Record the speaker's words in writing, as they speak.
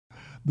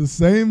The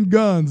same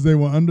guns they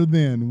were under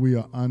then, we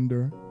are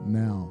under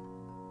now.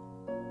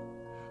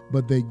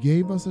 But they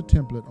gave us a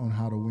template on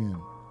how to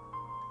win.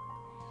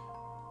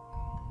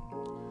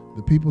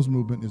 The People's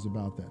Movement is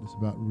about that. It's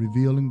about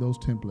revealing those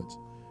templates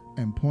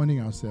and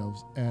pointing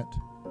ourselves at,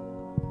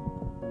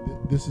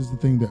 this is the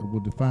thing that will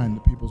define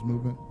the People's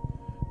Movement,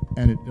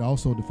 and it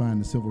also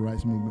defined the Civil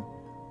Rights Movement,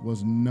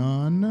 was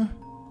non-violent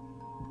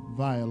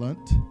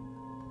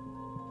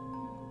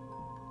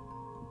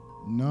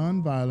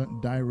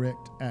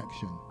direct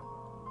action.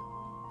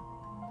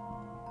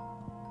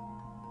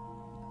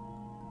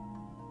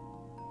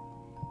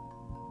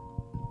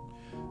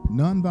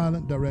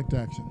 Nonviolent direct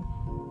action.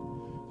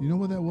 You know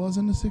what that was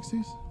in the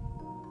 60s?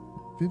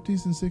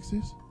 50s and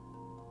 60s?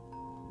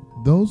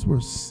 Those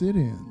were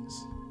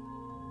sit-ins.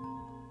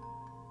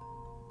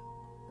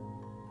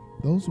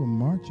 Those were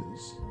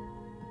marches.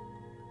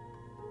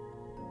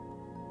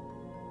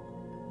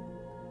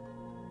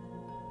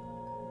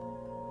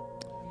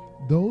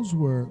 Those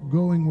were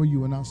going where you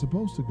were not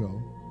supposed to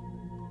go,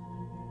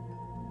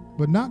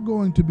 but not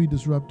going to be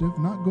disruptive,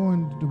 not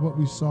going to what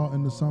we saw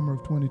in the summer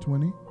of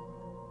 2020,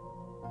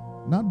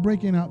 not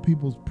breaking out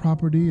people's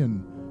property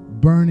and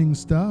burning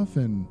stuff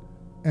and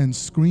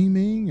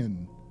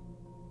screaming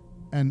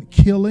and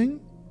killing,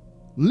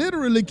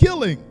 literally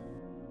killing.